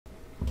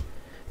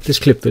This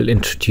clip will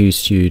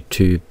introduce you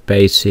to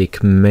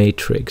basic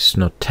matrix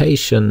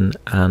notation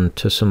and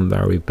to some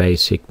very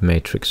basic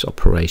matrix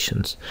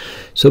operations.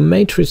 So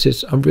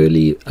matrices are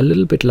really a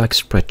little bit like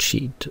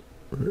spreadsheets,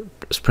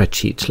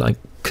 like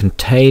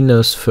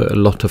containers for a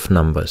lot of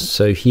numbers.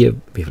 So here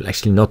we will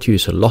actually not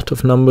use a lot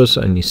of numbers,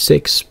 only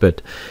 6,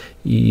 but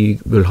you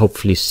will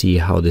hopefully see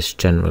how this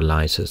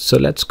generalizes. So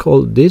let's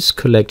call this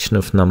collection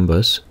of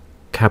numbers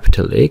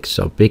capital X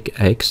or big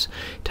X.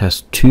 It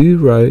has 2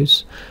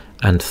 rows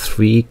and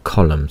 3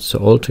 columns, so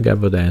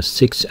altogether there are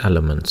 6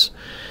 elements.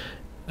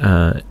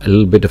 A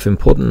little bit of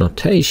important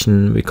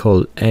notation: we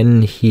call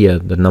n here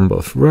the number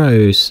of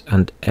rows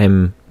and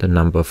m the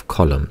number of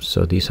columns,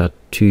 so these are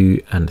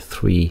 2 and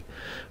 3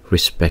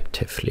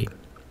 respectively.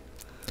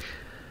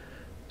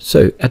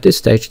 So at this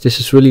stage this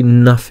is really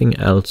nothing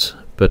else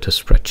but a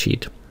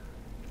spreadsheet.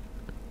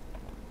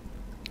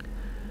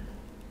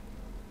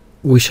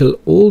 We shall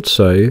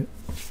also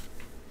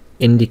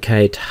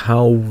indicate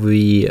how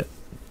we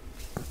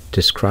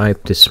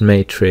describe this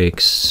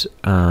matrix.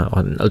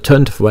 An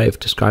alternative way of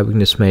describing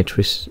this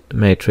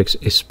matrix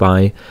is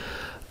by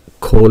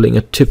calling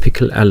a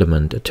typical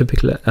element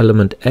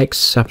x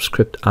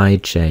subscript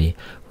ij,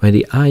 where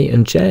the I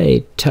and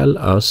j tell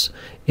us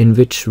in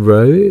which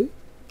row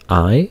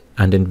I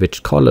and in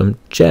which column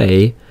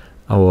j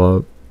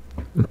our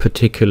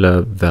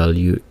particular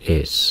value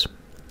is.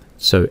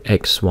 So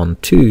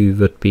x12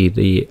 would be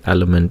the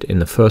element in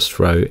the first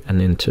row and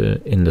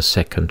in the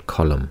second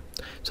column.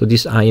 So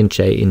these I and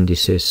j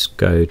indices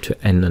go to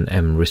n and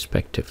m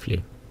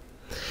respectively.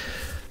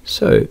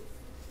 So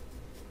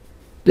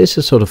this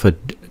is sort of a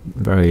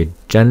very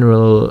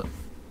general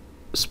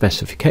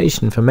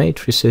specification for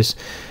matrices.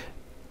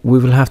 We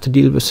will have to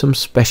deal with some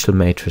special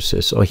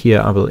matrices, or here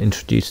I will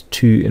introduce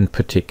 2 in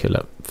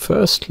particular.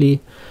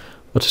 Firstly,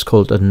 what is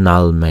called a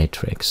null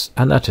matrix,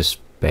 and that is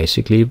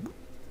basically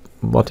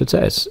what it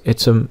says.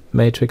 It's a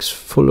matrix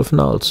full of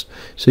nulls,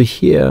 so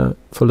here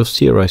full of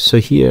zeros. So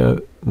here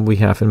we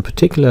have in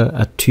particular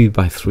a 2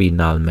 by 3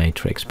 null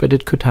matrix, but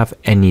it could have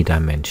any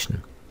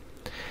dimension.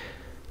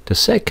 The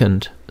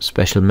second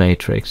special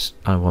matrix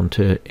I want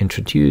to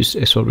introduce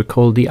is what we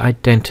call the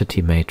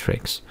identity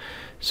matrix.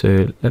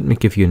 So let me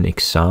give you an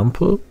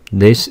example.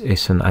 This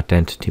is an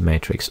identity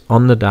matrix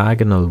on the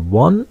diagonal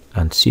 1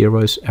 and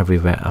zeros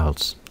everywhere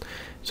else.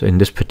 So in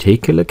this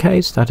particular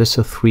case, that is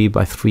a 3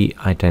 by 3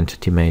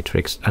 identity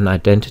matrix. And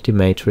identity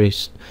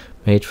matrices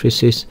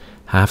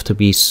have to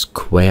be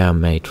square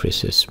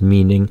matrices,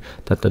 meaning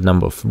that the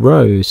number of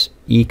rows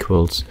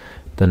equals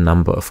the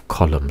number of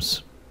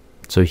columns.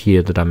 So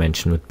here the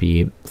dimension would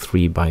be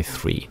 3 by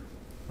 3.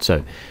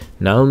 So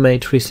null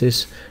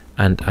matrices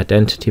and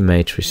identity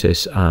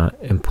matrices are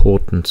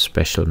important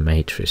special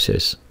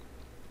matrices.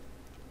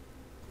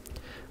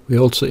 We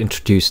also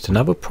introduced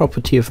another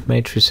property of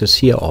matrices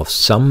here, of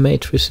some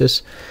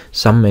matrices.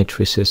 Some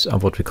matrices are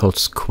what we call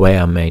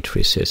square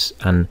matrices,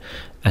 and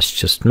as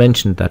just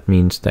mentioned, that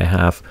means they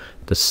have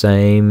the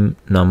same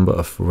number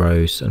of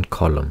rows and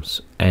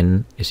columns.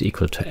 N is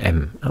equal to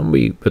m, and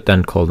we would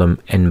then call them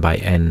n by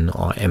n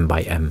or m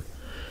by m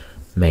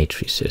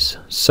matrices.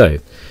 So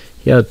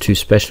here are 2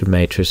 special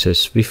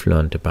matrices we've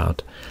learned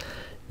about.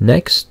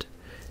 Next,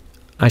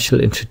 I shall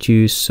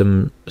introduce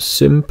some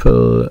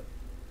simple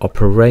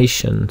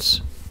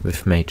operations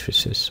with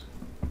matrices.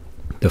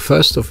 The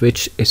first of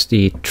which is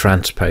the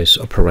transpose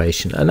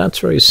operation, and that's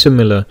very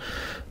similar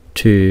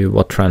to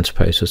what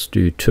transposers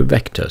do to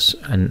vectors,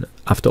 and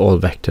after all,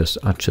 vectors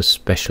are just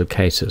special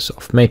cases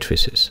of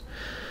matrices.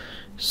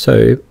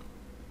 So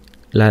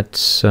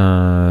let's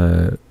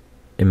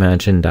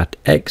imagine that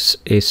X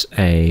is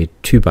a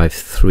 2 by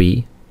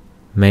 3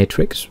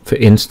 matrix, for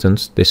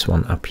instance this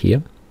one up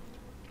here,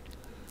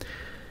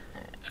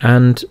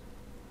 and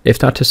if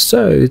that is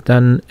so,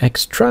 then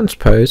X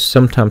transpose,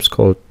 sometimes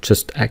called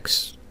just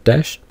X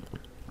dash,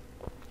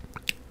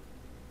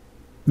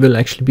 will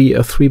actually be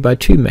a 3 by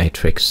 2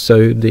 matrix.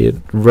 So the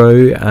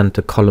row and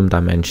the column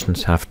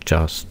dimensions have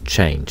just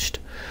changed.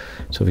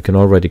 So we can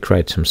already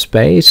create some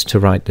space to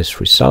write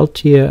this result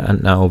here,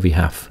 and now we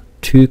have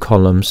 2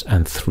 columns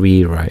and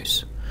 3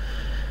 rows.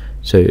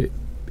 So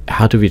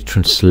how do we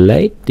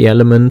translate the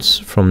elements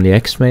from the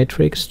X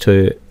matrix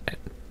to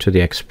the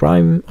X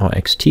prime or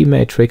XT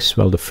matrix?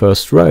 Well, the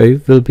first row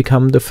will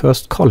become the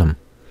first column,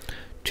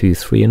 2,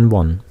 3 and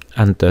 1,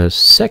 and the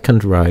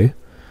second row,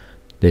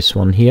 this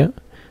one here,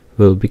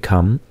 will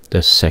become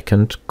the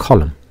second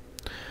column,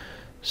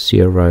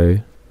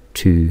 0,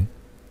 2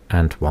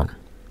 and 1.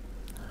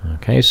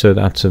 Okay, so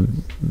that's a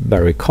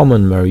very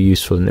common, very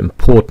useful and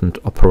important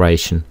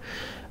operation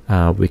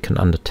we can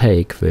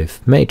undertake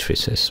with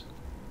matrices.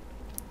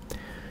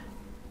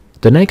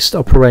 The next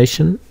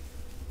operation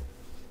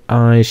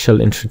I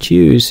shall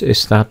introduce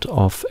is that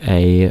of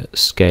a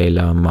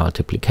scalar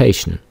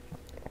multiplication.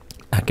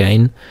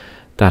 Again,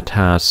 that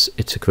has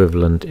its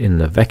equivalent in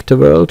the vector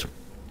world.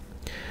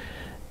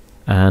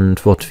 And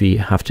what we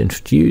have to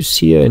introduce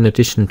here, in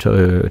addition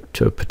to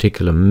a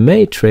particular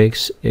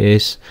matrix,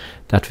 is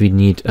that we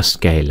need a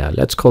scalar.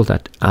 Let's call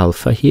that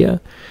alpha here.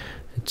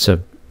 It's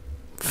a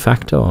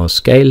factor or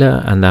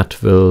scalar, and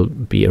that will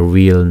be a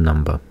real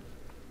number.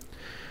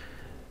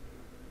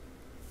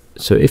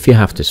 So if you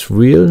have this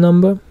real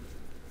number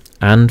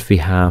and we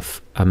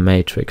have a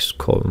matrix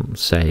called,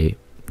 say,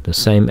 the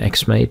same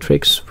X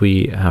matrix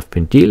we have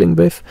been dealing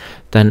with,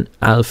 then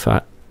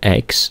alpha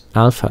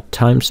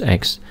times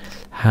X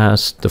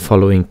has the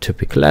following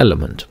typical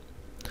element.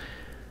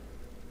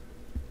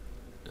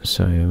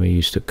 So we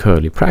use the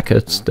curly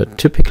brackets. The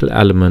typical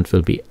element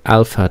will be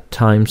alpha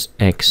times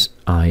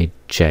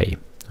xij.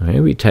 Okay,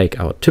 we take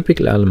our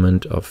typical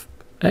element of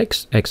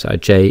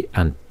xij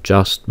and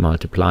just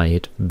multiply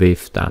it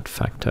with that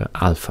factor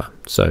alpha.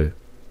 So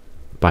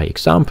by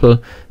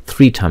example,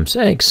 3 times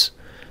x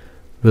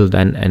will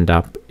then end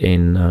up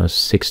in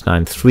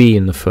 693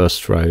 in the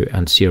first row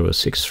and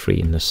 063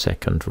 in the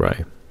second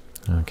row.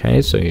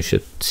 Okay, so you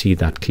should see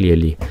that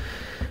clearly,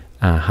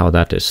 how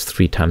that is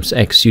 3 times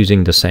x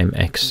using the same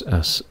x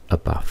as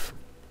above.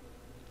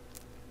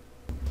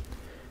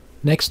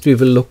 Next we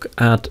will look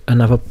at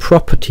another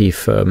property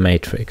for a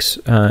matrix,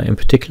 in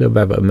particular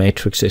whether a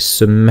matrix is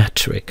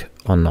symmetric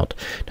or not.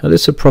 Now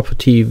this is a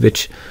property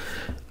which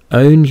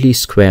only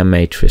square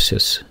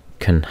matrices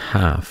can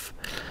have.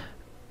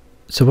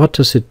 So what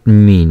does it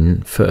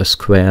mean for a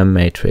square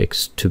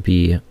matrix to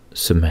be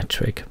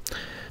symmetric?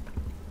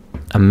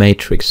 A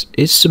matrix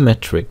is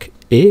symmetric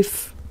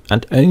if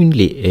and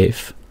only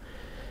if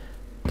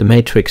the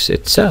matrix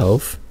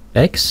itself,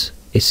 X,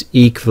 is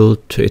equal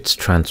to its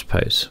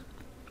transpose,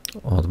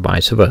 or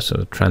vice versa,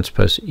 the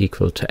transpose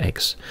equal to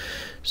X.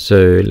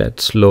 So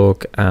let's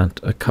look at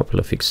a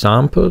couple of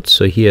examples.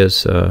 So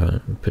here's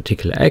a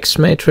particular X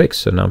matrix,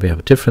 so now we have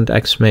a different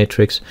X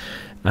matrix,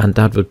 and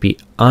that would be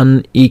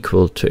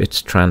unequal to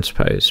its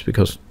transpose,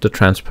 because the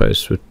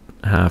transpose would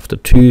have the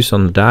 2's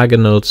on the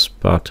diagonals,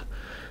 but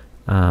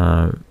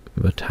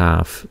would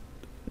have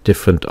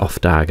different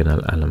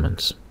off-diagonal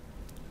elements.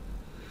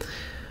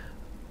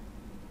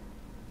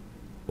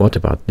 What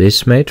about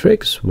this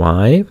matrix,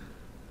 Y?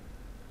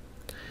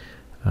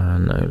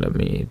 Now let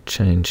me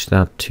change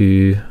that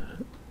to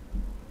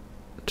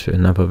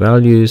another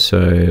value.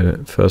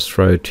 So first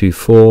row 2,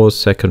 4,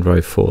 second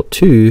row 4,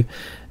 2.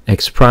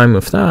 X prime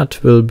of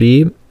that will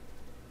be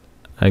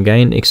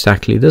again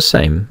exactly the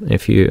same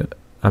if you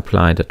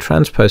apply the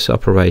transpose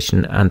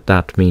operation, and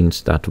that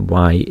means that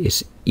Y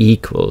is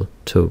equal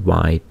to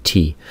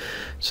YT.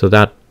 So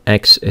that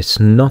X is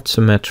not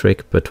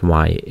symmetric, but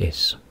Y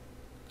is.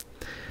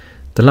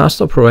 The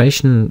last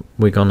operation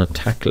we're going to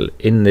tackle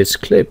in this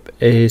clip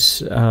is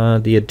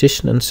the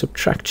addition and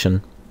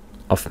subtraction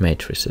of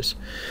matrices.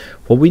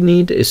 What we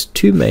need is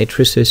two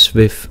matrices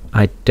with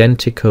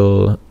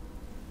identical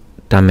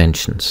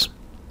dimensions.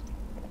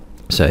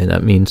 So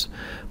that means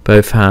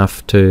both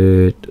have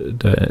to,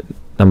 the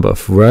number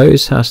of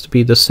rows has to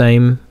be the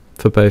same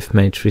for both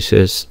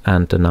matrices,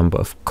 and the number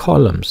of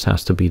columns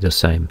has to be the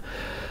same.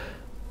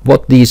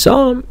 What these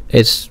are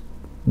is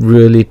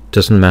really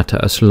doesn't matter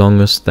as long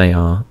as they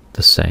are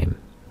the same.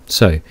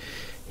 So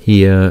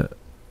here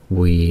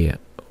we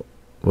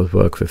will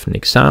work with an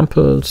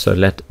example. So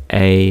let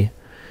A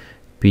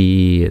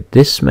be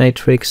this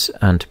matrix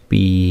and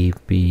B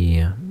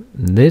be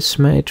this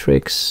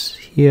matrix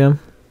here.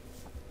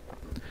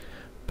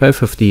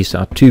 Both of these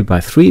are 2 by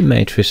 3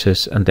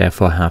 matrices and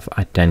therefore have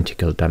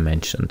identical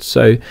dimensions.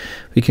 So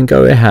we can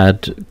go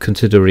ahead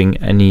considering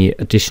any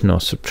addition or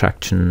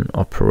subtraction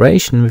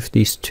operation with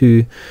these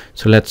two.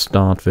 So let's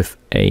start with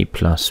A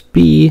plus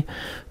B.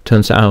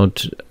 Turns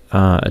out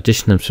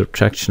addition and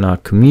subtraction are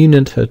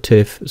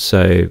commutative,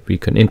 so we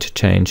can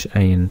interchange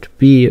A and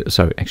B.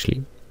 So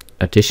actually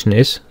addition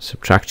is,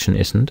 subtraction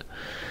isn't.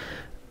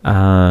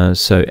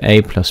 So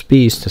A plus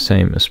B is the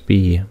same as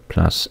B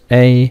plus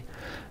A,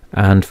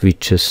 and we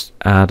just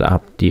add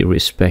up the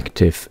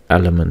respective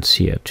elements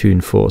here. 2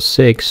 and 4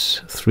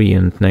 6, 3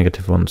 and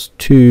 -1 is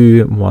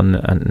 2, 1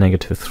 and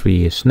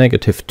 -3 is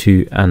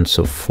 -2, and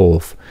so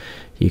forth.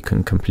 You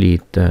can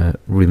complete the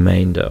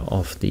remainder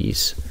of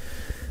these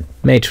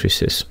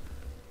matrices,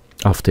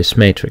 of this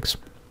matrix.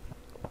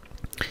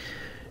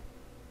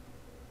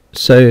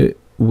 So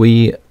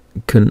we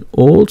can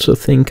also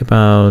think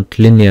about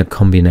linear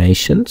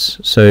combinations.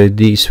 So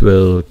these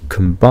will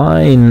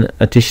combine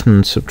addition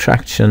and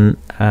subtraction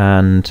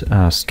and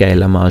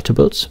scalar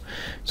multiples.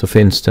 So for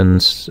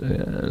instance,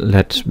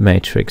 let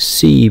matrix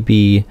C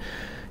be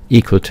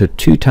equal to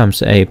 2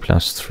 times A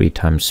plus 3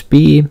 times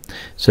B.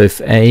 So if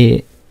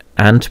A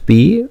and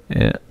B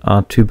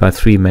are 2 by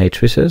 3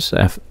 matrices,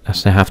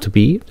 as they have to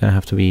be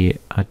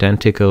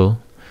identical,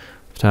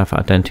 to have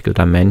identical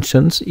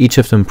dimensions. Each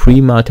of them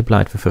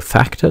pre-multiplied with a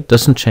factor,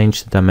 doesn't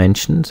change the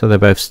dimension, so they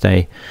both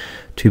stay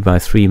 2 by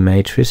 3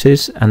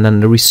 matrices, and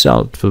then the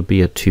result will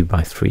be a 2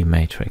 by 3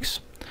 matrix.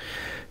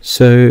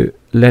 So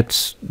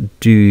let's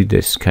do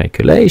this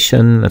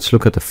calculation. Let's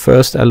look at the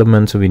first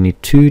element. So we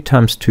need 2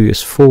 times 2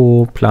 is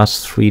 4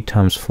 plus 3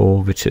 times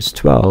 4, which is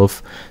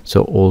 12.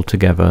 So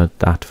altogether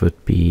that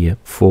would be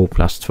 4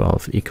 plus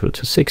 12 equal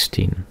to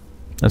 16.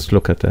 Let's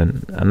look at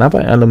another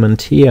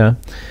element here.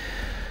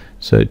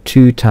 So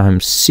 2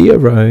 times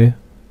 0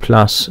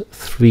 plus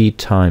 3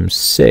 times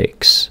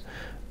 6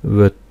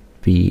 would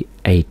be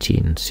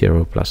 18.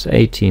 0 plus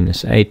 18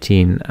 is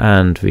 18,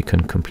 and we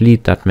can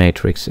complete that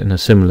matrix in a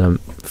similar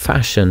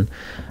fashion,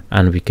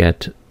 and we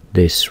get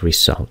this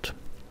result.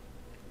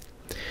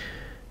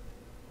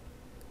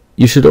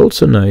 You should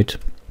also note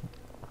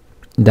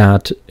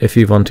that if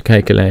you want to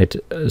calculate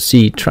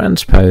C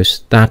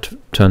transpose, that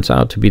turns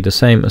out to be the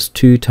same as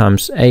 2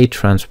 times A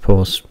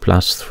transpose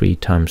plus 3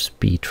 times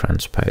B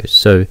transpose.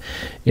 So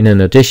in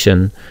an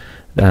addition,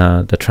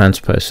 the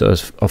transpose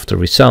of the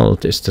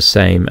result is the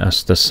same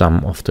as the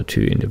sum of the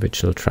two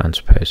individual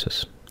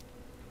transposes.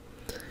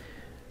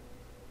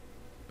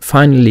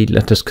 Finally,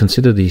 let us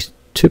consider these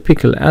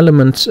typical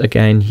elements.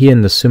 Again, here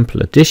in the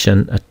simple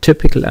addition, a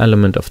typical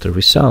element of the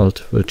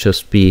result will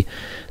just be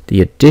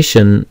the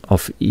addition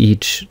of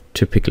each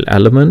typical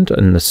element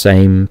in the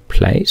same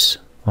place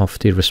of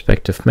the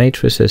respective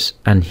matrices,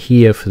 and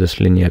here for this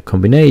linear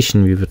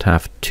combination we would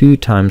have 2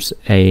 times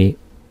A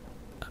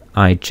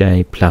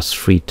ij plus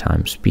 3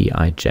 times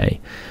Bij.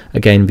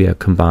 Again, we are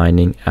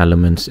combining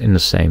elements in the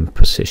same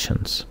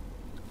positions.